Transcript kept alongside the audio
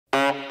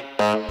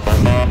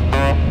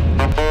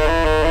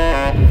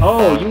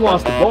Oh, you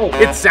lost the bolt.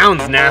 It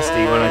sounds nasty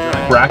when I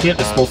drive.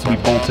 Bracket is supposed to be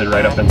bolted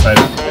right up inside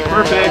it.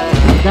 Perfect.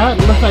 That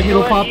looks like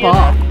it'll pop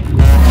off.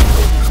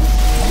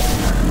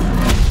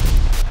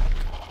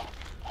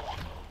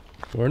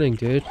 Morning,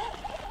 dude.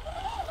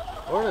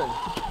 Morning.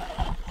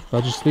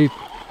 How'd you sleep?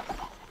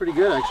 Pretty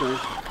good, actually. I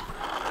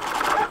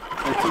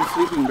had 2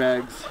 sleeping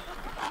bags.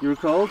 You were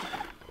cold?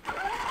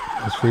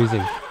 It's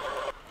freezing.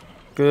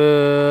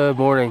 Good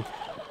morning.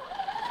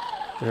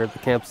 We're at the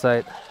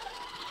campsite.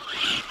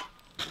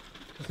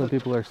 Some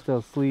people are still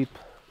asleep.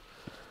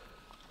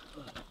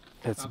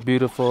 It's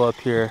beautiful up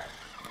here.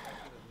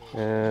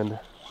 And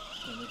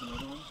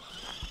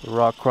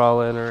rock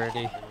crawling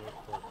already.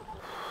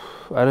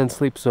 I didn't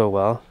sleep so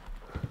well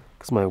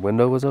because my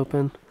window was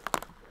open.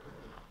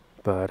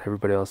 But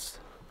everybody else,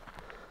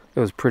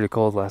 it was pretty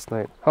cold last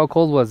night. How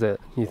cold was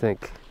it, you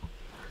think?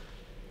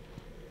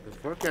 The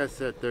forecast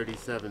said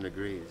 37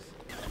 degrees.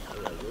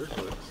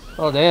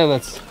 Oh damn,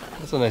 that's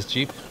a nice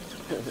Jeep.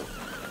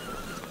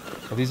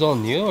 Are these all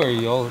new or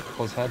you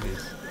always had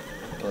these?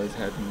 Always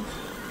had these.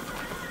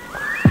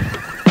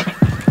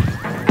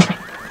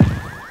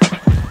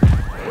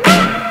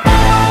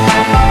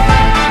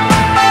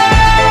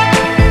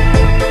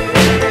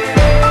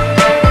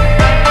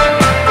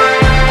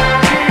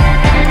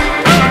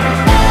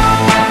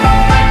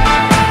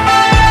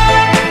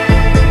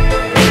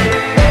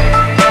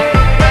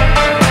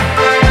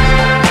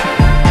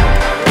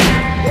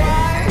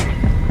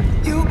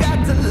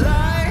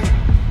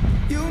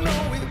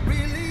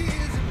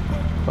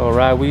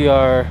 Alright, we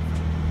are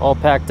all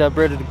packed up,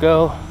 ready to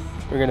go.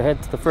 We're gonna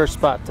head to the first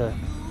spot to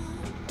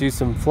do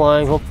some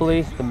flying,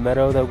 hopefully. The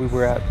meadow that we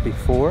were at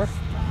before.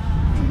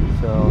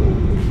 So,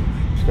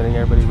 just getting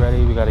everybody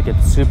ready. We gotta get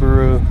the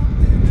Subaru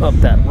up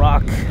that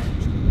rock.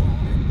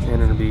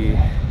 And it'll be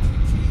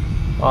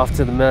off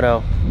to the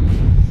meadow.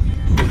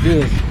 Let's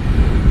do this.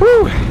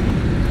 Woo!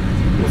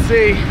 We'll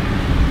see.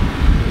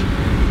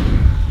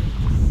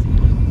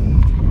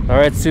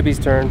 Alright, Subi's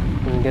turn.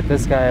 We're gonna get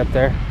this guy up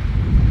there.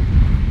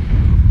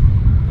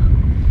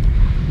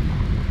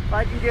 If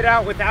I can get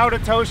out without a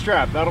tow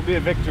strap, that'll be a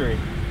victory.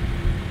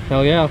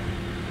 Hell yeah.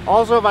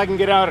 Also, if I can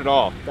get out at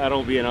all,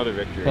 that'll be another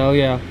victory. Hell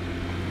yeah.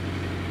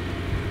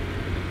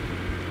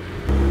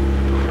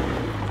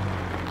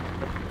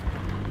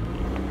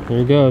 Here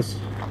he goes.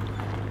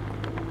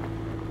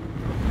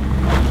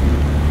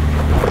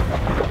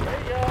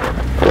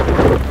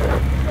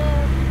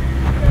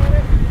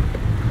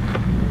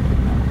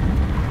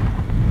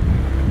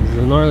 This is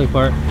the gnarly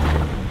part.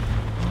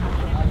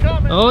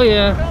 Oh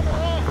yeah.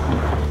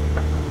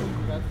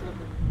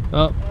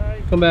 Oh,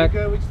 come back.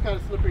 Good. We just got a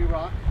slippery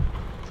rock.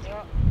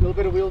 A little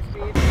bit of wheel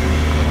speed.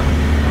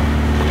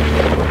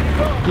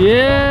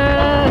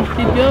 Yeah,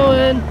 keep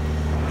going.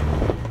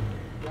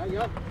 Yeah,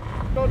 yeah.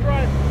 Go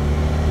drive.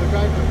 Go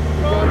drive. Keep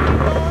going.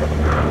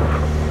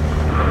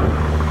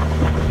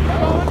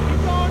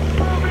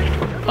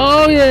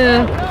 Oh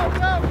yeah. Go,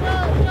 go, go,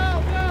 go,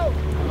 go.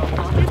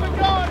 Keep it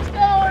going. It's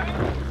going.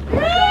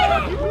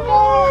 Keep it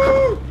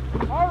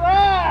going. All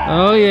right.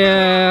 Oh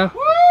yeah.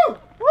 Woo!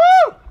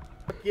 Woo!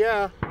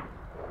 Yeah.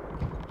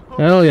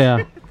 Hell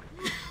yeah.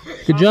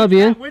 Good job,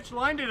 Ian. Which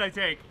line did I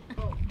take?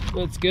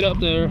 Let's get up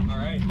there. All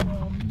right.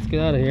 Let's get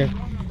out of here.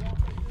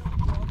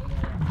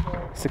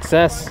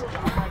 Success.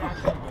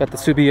 Got the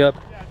Subi up.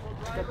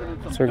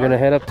 So we're gonna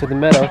head up to the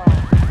meadow.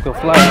 Go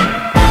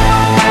fly.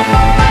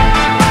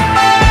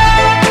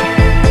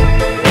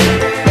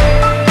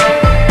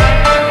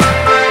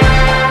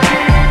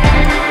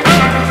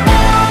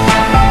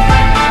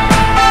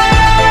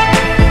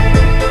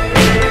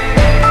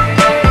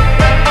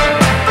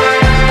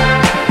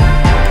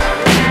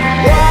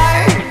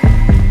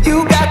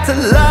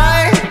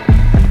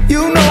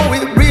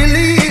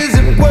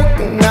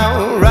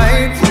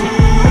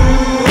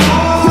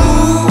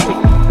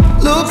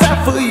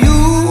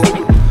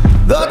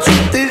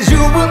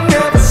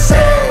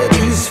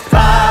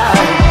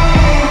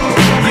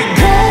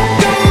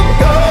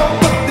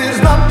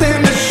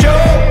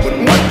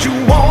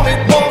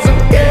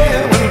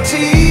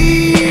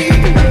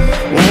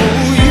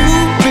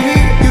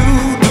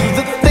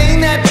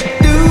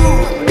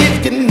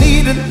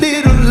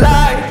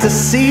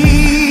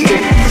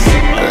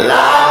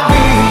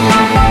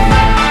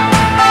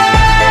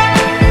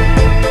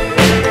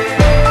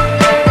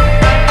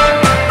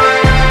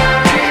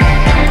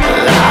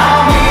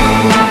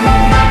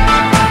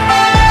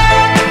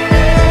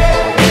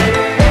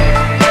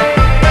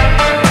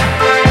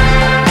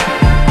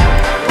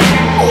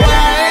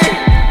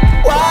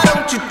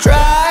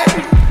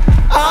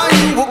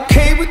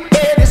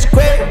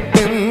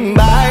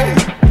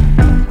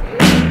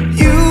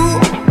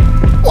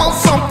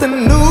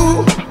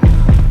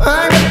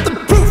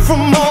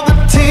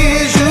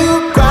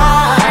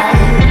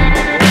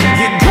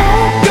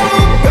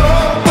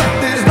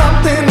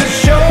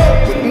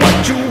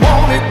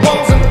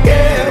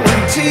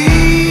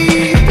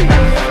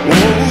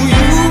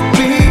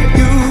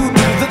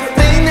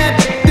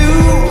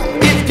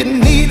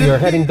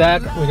 Heading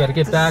back. We got to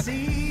get back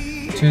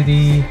to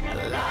the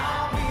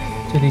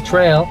to the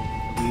trail.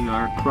 We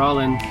are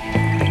crawling.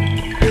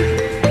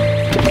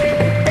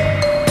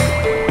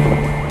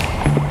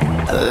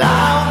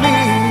 Allow me.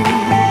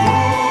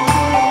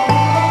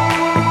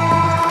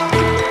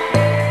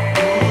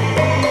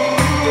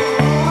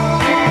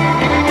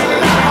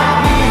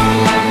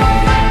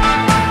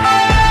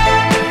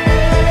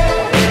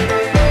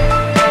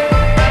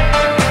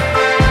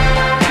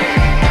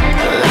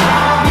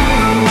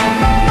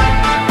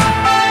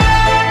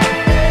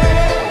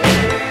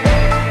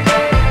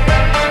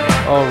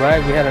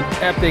 Alright, we had an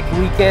epic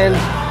weekend.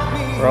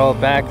 We're all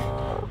back.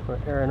 We're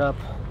airing up.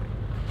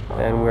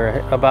 And we're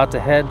about to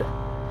head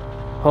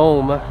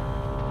home.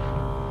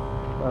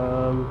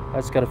 I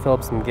just gotta fill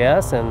up some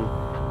gas, and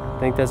I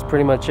think that's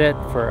pretty much it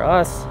for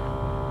us.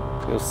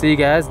 We'll see you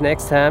guys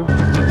next time.